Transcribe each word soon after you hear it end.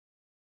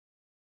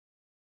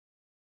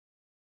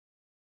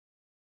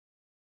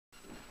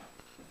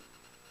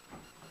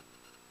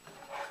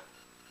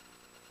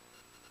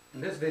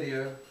In this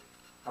video,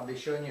 I'll be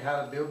showing you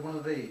how to build one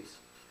of these.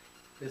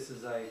 This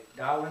is a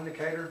dial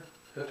indicator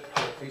hooked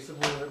to a piece of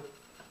wood.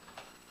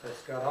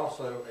 It's got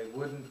also a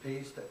wooden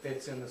piece that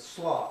fits in the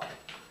slot,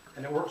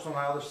 and it works on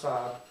either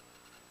side.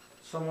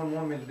 Someone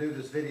wanted me to do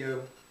this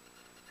video,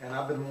 and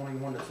I've been wanting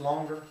one that's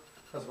longer,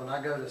 because when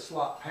I go to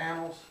slot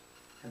panels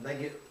and they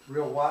get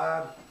real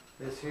wide,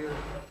 this here,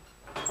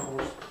 of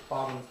course,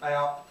 bottoms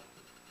out,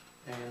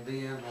 and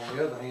then on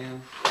the other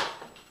hand,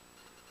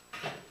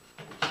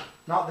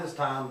 not this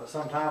time, but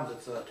sometimes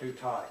it's too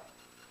tight.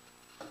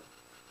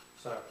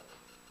 So,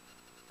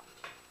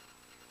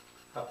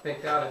 I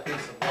picked out a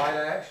piece of white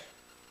ash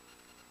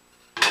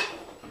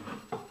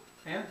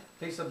and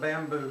a piece of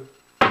bamboo,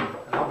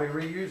 and I'll be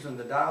reusing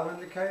the dial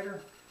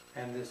indicator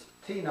and this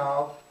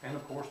T-knob and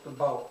of course the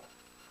bolt.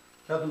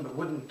 Nothing but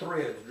wooden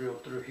threads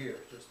drilled through here,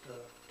 just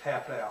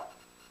tapped out.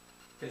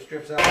 It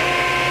strips out.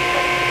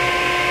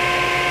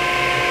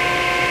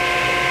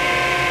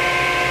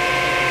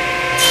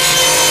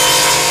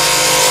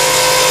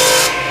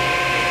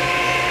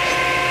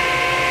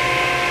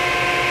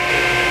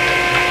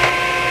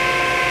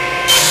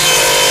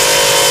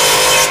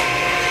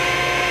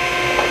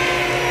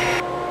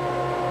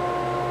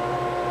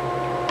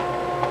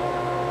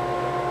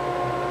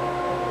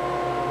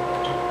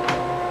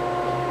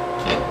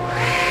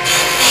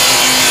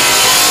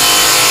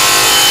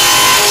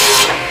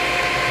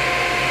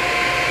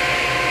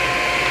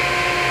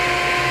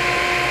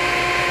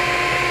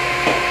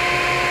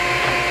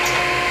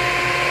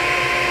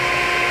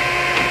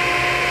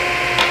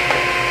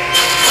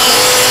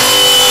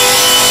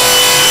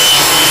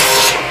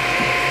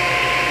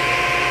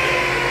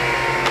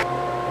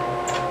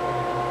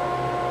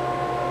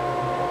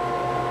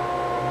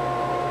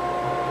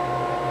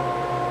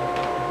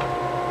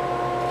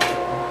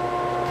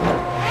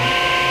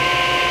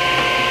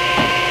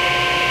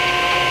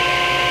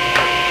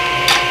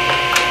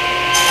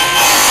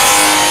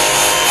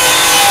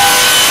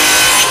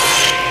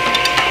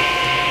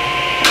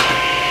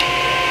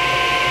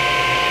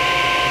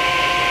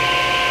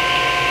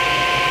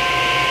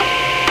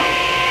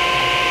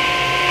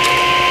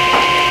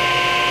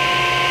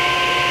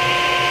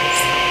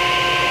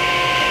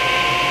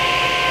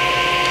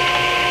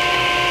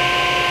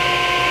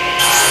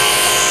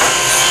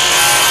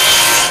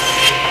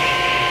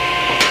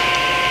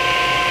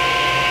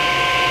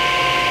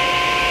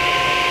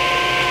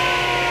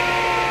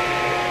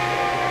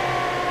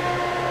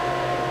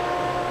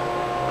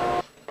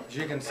 As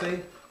you can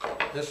see,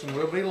 this one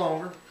will be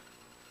longer.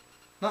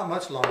 Not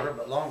much longer,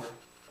 but longer.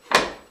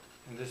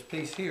 And this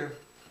piece here,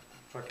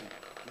 if I can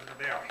get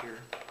it out here,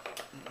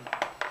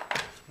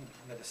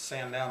 let it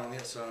sand down on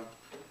it some,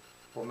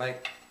 will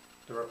make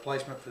the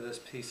replacement for this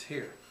piece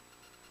here.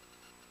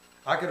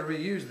 I could have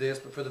reused this,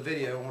 but for the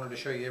video I wanted to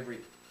show you every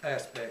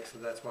aspect, so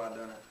that's why I've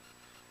done it.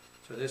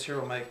 So this here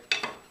will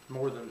make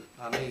more than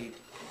I need.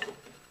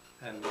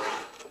 And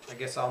I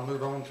guess I'll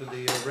move on to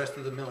the rest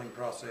of the milling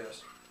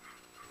process.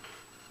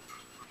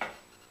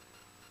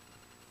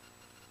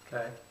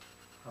 Okay,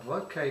 I've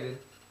located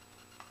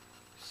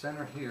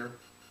center here,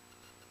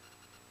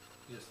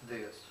 just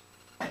this.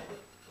 That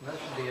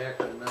should be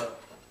accurate enough.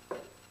 I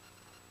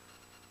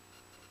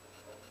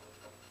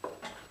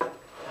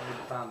need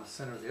to find the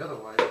center the other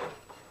way.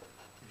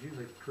 It's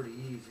usually pretty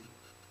easy.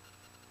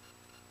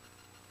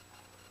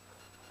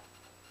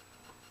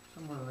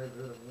 Somewhere in the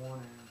neighborhood of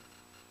 1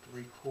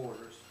 3/4.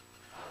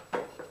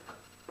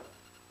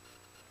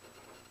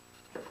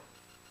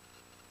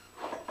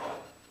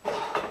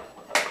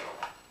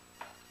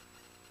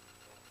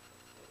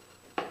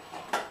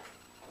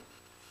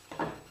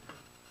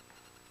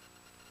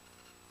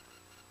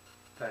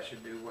 That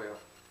should do well.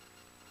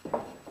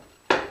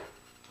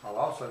 I'll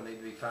also need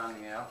to be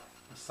finding out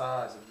the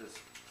size of this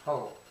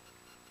hole.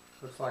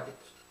 Looks like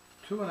it's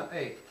 2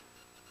 1/8.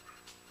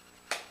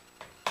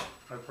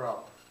 No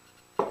problem.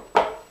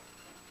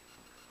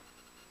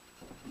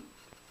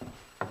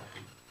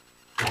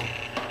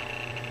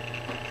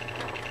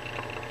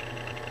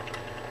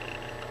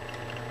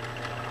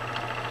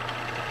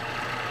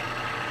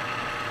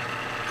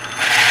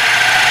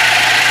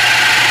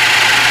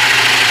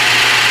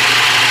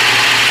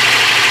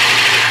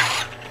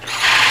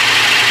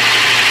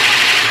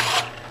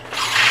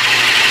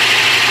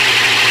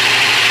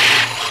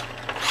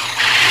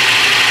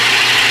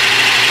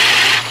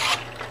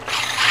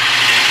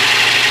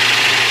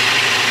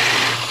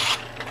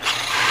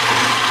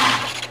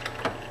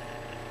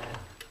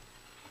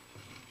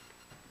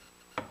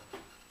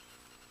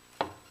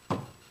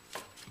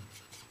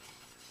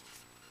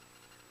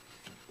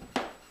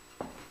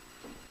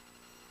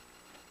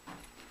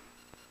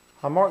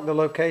 I marked the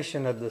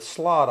location of the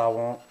slot I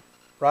want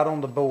right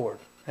on the board,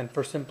 and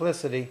for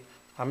simplicity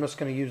I'm just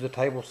going to use a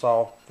table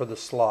saw for the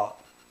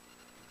slot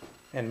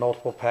in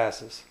multiple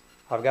passes.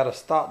 I've got a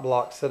stop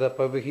block set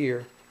up over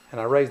here, and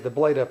I raised the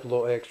blade up a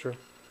little extra.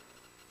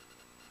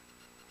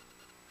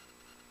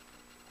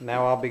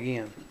 Now I'll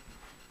begin.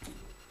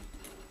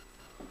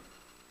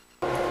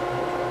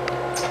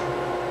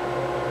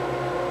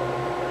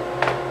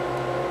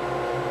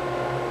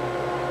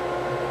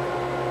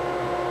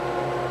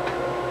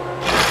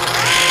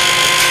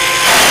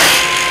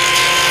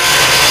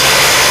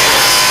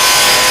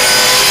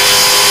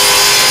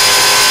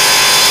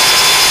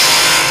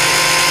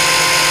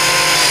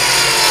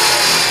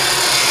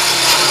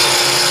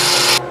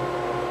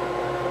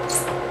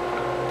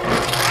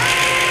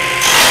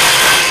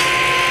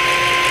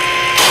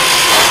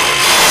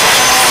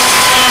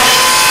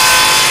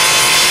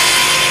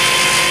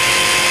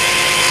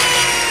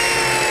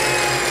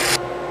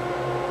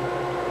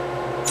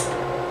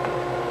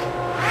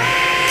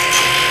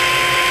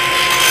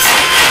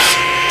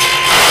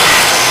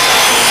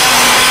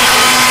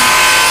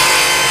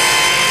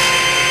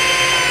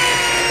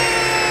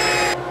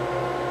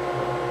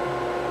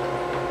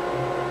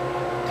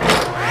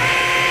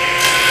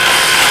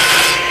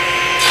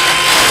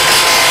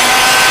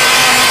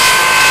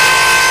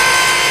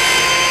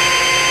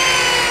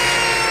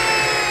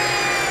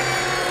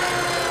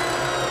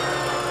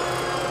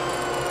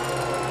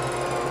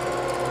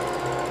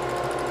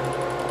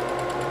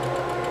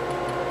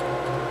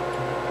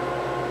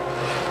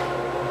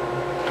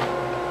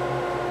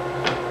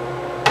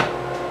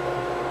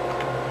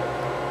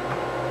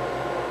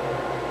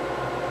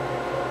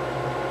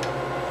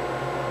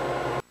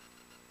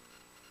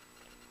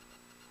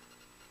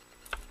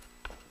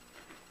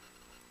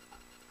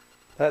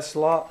 That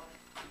slot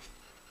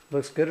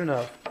looks good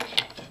enough.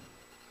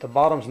 The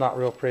bottom's not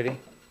real pretty,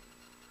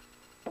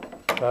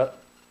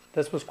 but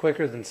this was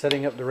quicker than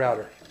setting up the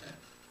router.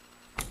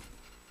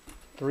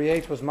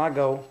 3/8 was my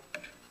goal.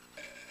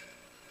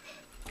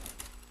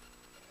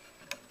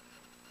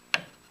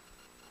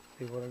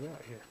 See what I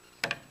got here.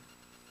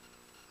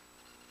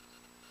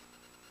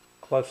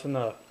 Close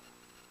enough.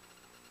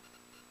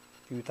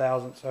 A few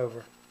thousandths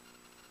over.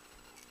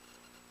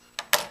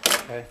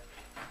 Okay.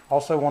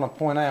 Also want to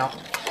point out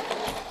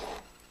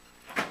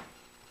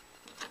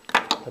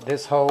that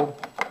this hole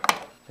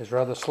is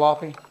rather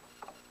sloppy,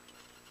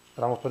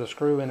 but I'm going to put a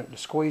screw in it to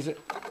squeeze it.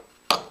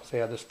 See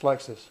how this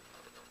flexes.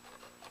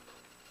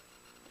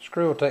 The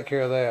screw will take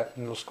care of that,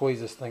 and it'll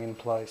squeeze this thing in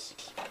place.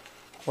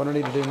 What I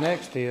need to do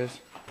next is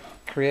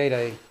create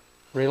a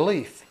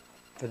relief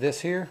for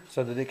this here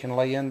so that it can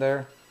lay in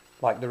there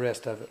like the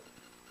rest of it.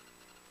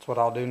 That's what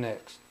I'll do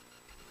next.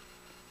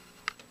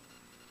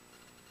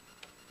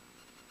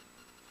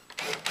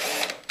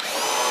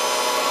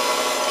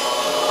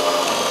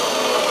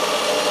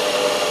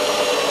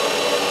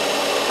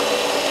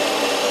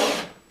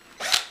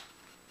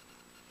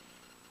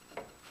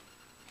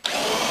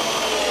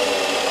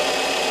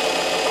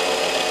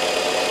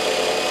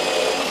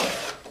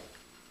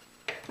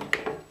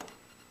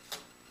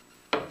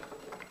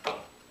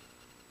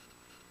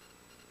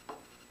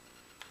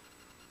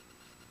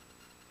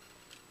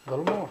 A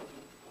little more.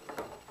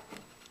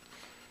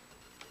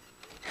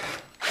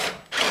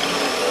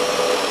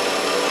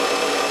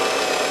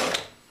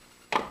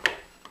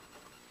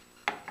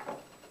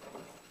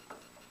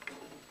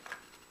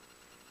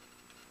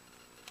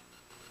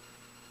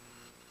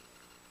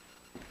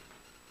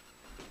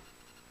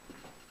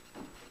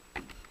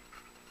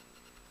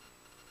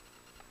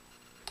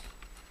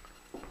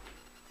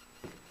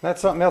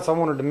 That's something else I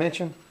wanted to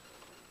mention.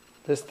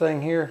 This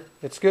thing here,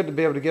 it's good to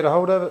be able to get a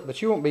hold of it,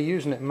 but you won't be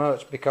using it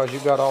much because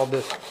you've got all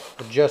this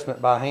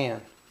adjustment by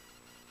hand.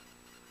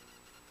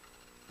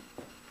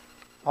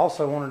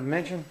 Also wanted to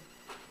mention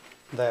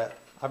that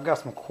I've got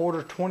some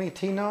 1/4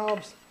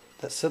 T-knobs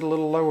that sit a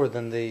little lower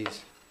than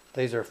these.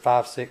 These are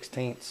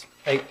 5/16,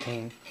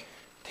 18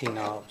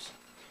 T-knobs.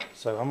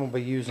 So I'm going to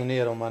be using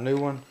it on my new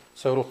one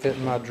so it'll fit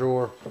in my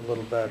drawer a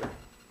little better.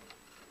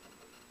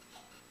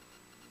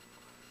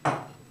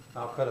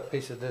 I'll cut a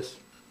piece of this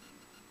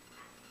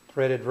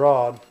threaded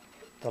rod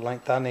the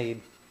length I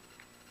need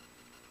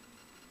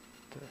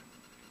to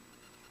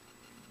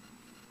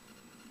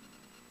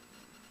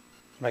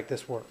make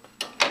this work.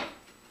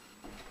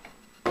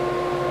 And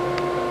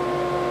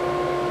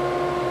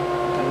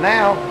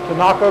now to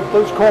knock up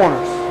those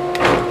corners.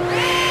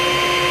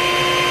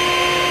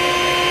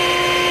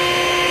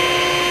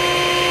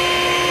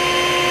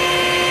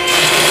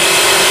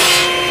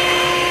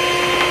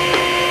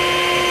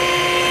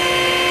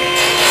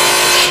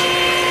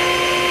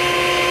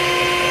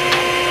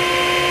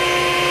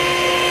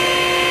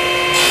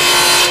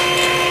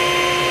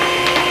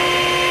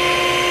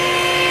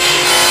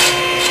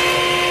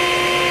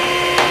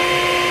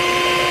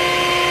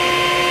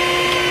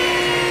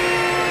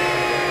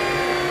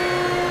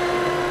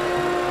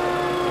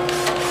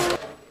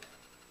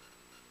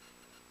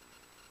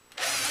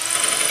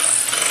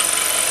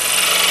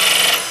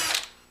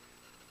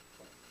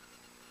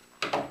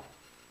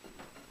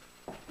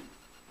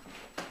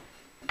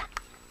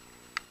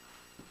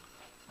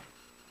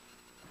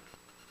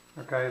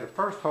 Okay, the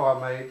first hole I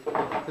made,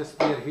 this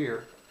bit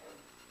here,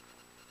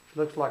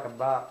 looks like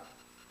about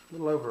a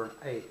little over an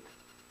 1/8.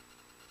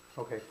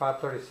 Okay,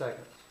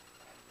 5/32.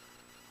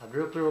 I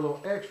drilled through a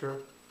little extra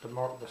to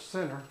mark the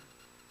center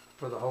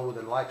for the hole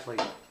that'll actually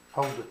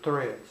hold the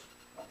threads.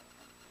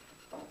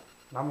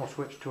 And I'm going to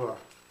switch to a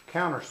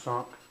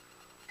countersunk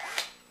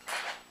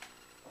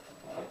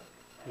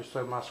just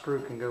so my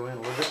screw can go in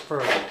a little bit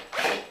further.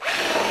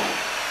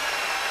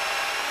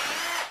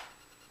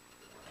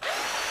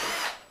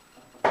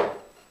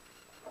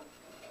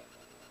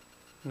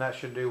 And that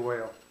should do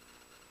well.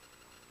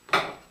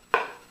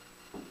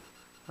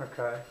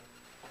 Okay.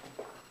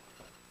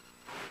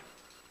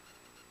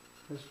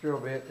 This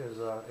drill bit is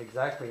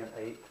exactly an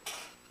 1/8.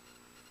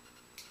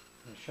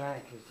 The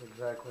shank is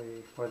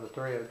exactly where the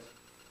threads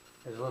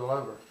is a little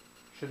over.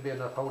 Should be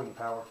enough holding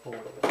power for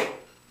it.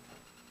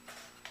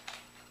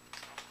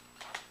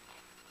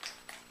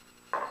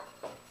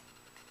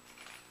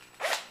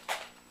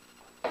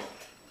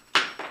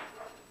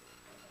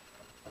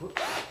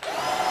 Whoops.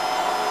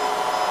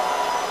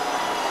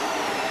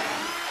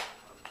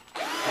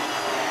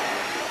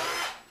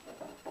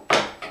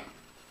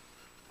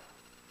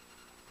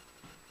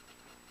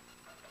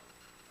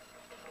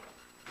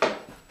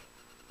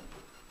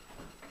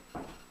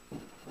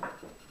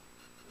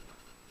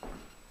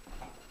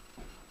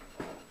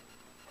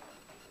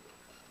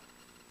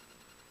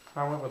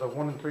 I went with a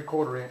 1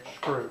 3/4 inch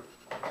screw.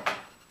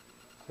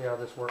 See how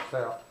this works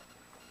out,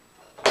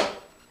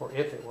 or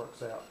if it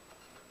works out.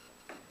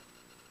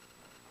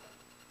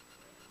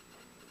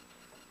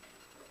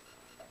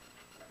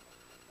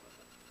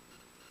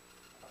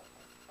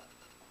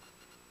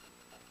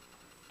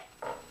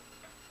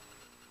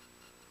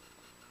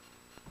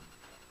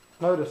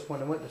 notice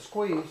when it went to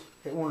squeeze,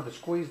 it wanted to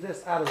squeeze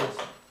this out of this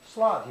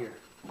slot here.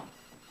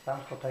 So I'm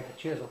just going to take a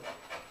chisel,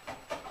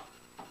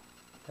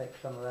 take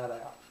some of that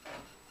out.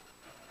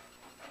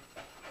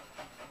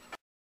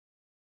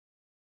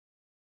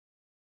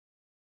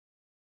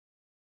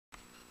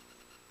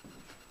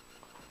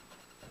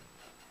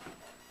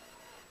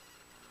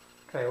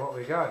 Okay, what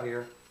we got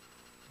here,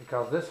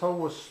 because this hole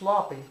was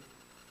sloppy,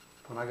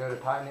 when I go to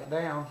tighten it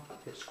down,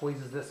 it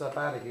squeezes this up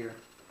out of here,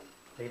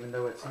 even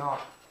though it's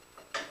not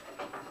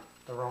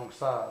the wrong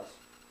size.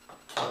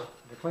 So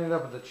to clean it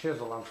up with the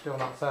chisel, I'm still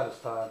not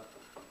satisfied.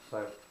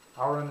 So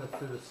I'll run this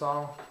through the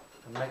saw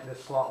and make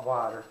this slot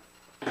wider,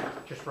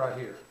 just right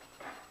here.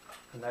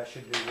 And that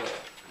should do well.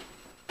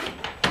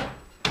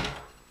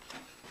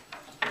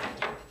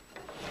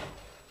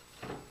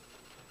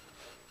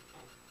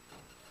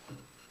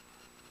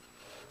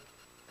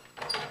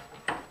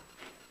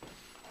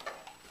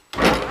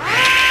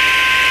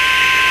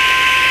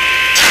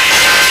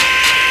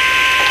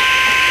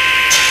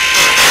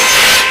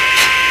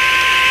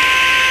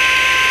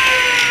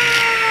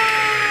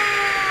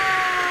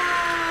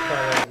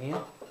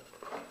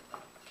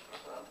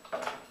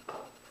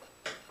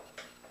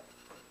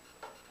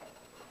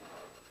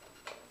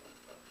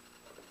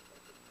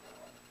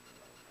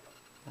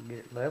 Get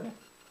it level.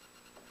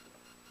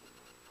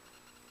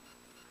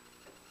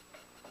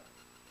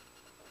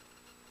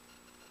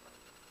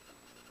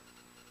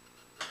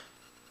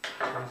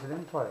 Place it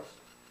in place.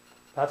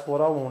 That's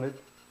what I wanted.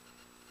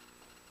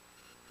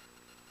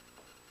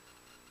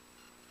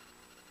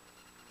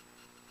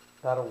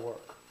 That'll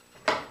work.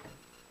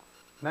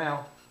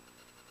 Now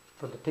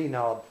for the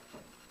T-knob.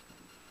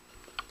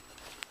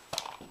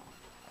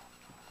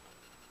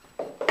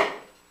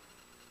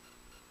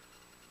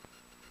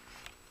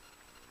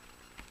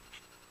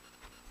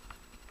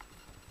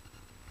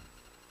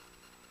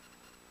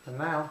 And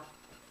now,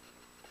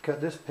 to cut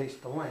this piece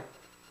to length.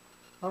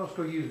 I'm just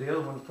going to use the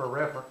other one for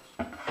reference.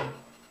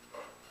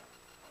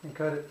 And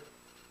cut it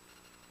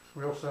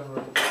real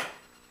similar to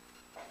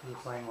the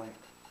same length.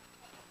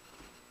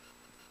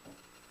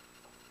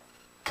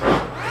 I'm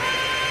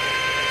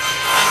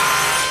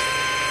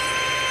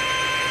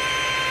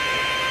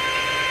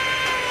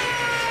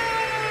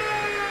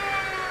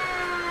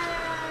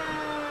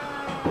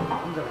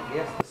going to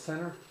guess the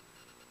center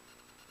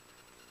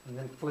and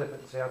then flip it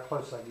and see how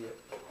close I get.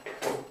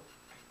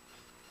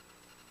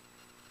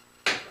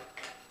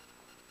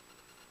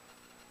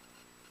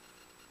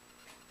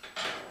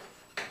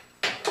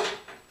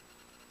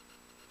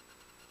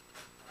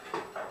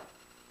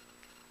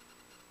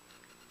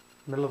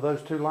 Middle of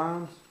those two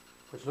lines,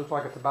 which looks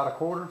like it's about a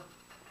quarter,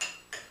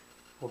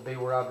 will be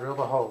where I drill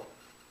the hole.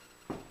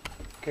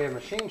 Okay, a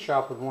machine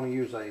shop would want to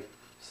use a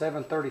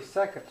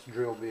 7/32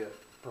 drill bit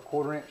for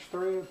 1/4 inch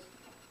threads,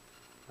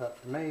 but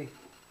for me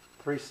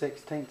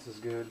 3/16 is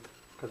good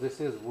because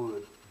this is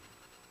wood.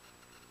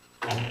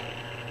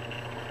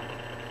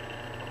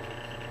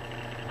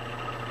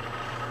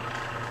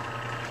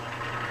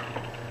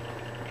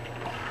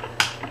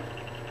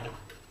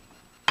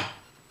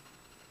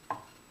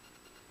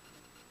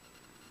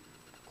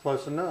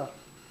 Close enough.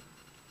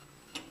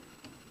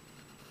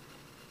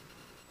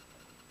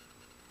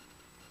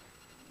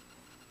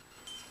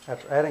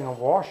 After adding a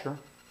washer,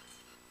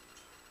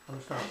 I'm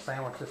just going to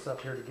sandwich this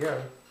up here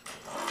together.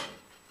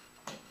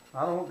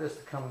 I don't want this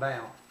to come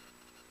down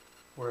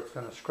where it's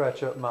going to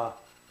scratch up my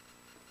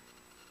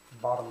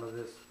bottom of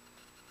this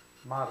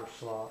miter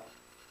slot.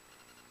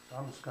 So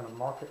I'm just going to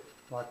mark it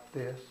like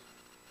this.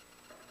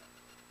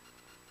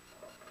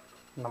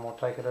 And I'm going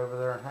to take it over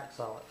there and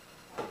hacksaw it.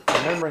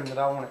 Remembering that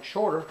I want it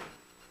shorter,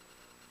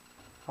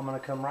 I'm going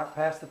to come right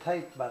past the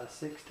tape about a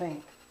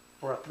 1/16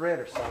 or a thread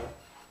or so.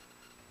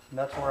 And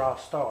that's where I'll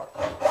start.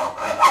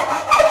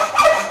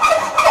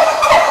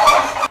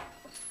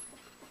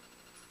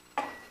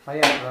 I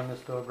have to run this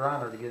through a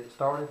grinder to get it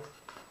started.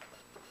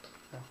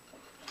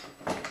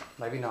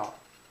 Maybe not.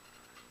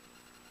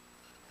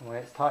 And when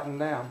it's tightened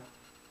down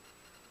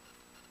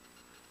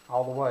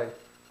all the way,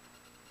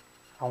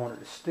 I want it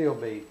to still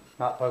be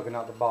not poking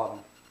out the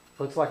bottom.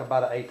 Looks like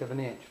about 1/8 of an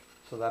inch,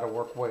 so that'll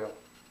work well.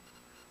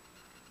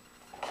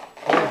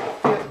 As the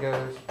fit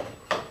goes,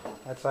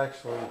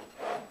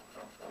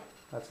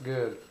 that's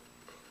good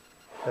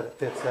that it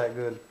fits that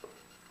good.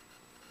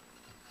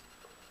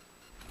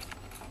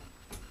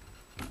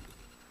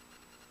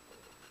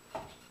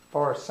 As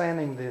far as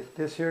sanding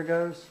this here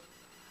goes,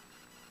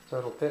 so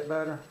it'll fit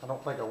better, I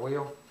don't think I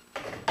will,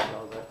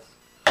 because that's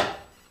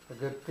a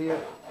good fit,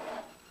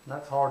 and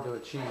that's hard to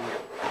achieve.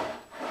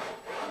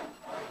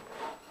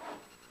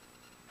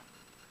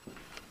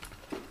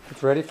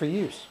 It's ready for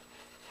use.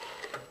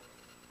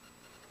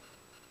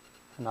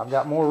 And I've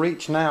got more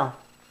reach now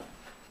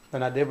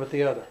than I did with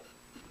the other.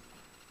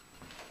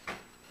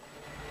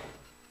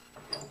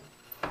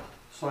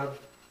 So,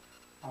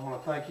 I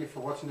want to thank you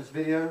for watching this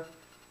video.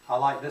 I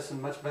like this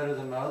one much better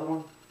than my other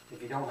one.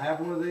 If you don't have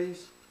one of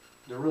these,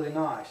 they're really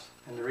nice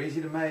and they're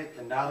easy to make,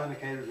 and dial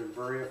indicators are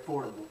very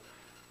affordable.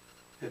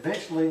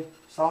 Eventually,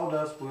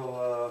 sawdust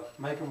will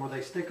make them where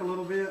they stick a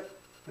little bit,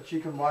 But you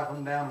can wipe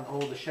them down and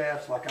oil the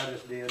shafts like I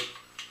just did,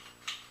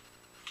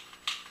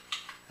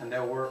 and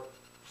they'll work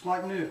just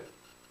like new.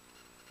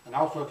 And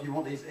also, if you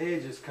want these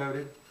edges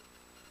coated,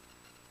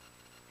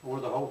 or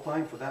the whole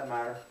thing for that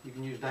matter, you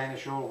can use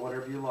Danish oil or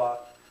whatever you like.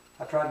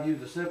 I tried to use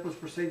the simplest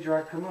procedure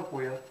I could come up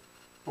with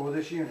for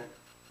this unit,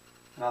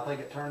 and I think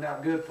it turned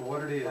out good for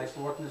what it is. Thanks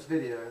for watching this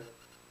video.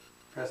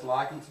 Press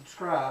like and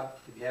subscribe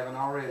if you haven't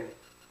already.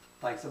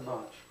 Thanks a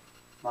bunch.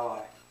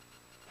 Bye-bye.